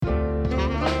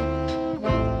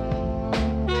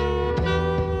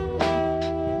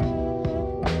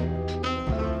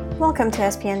Welcome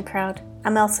to SP and Proud.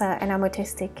 I'm Elsa and I'm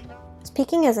autistic.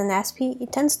 Speaking as an SP,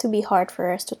 it tends to be hard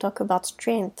for us to talk about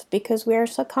strength because we are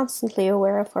so constantly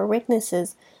aware of our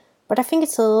weaknesses, but I think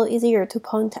it's a little easier to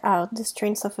point out the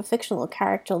strengths of a fictional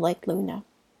character like Luna.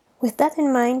 With that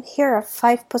in mind, here are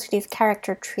 5 positive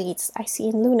character traits I see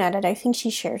in Luna that I think she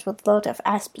shares with a lot of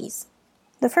Aspies.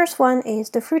 The first one is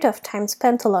the fruit of time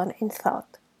spent alone in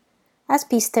thought.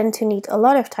 Aspies tend to need a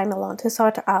lot of time alone to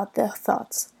sort out their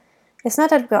thoughts. It's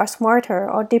not that we are smarter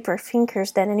or deeper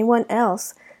thinkers than anyone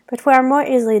else, but we are more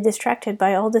easily distracted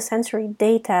by all the sensory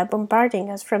data bombarding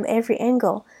us from every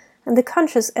angle, and the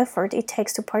conscious effort it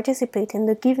takes to participate in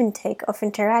the give and take of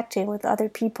interacting with other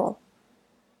people.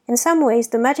 In some ways,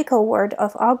 the magical world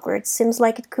of Hogwarts seems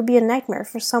like it could be a nightmare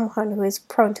for someone who is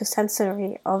prone to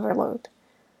sensory overload.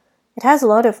 It has a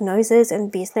lot of noises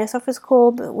and business of a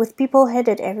school, with people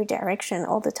headed every direction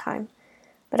all the time.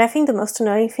 But I think the most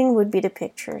annoying thing would be the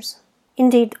pictures.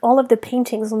 Indeed, all of the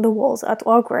paintings on the walls at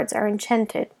Hogwarts are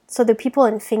enchanted, so the people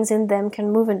and things in them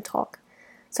can move and talk.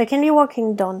 So you can be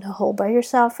walking down the hall by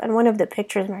yourself, and one of the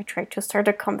pictures might try to start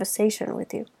a conversation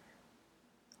with you.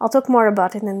 I'll talk more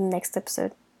about it in the next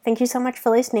episode. Thank you so much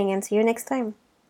for listening, and see you next time.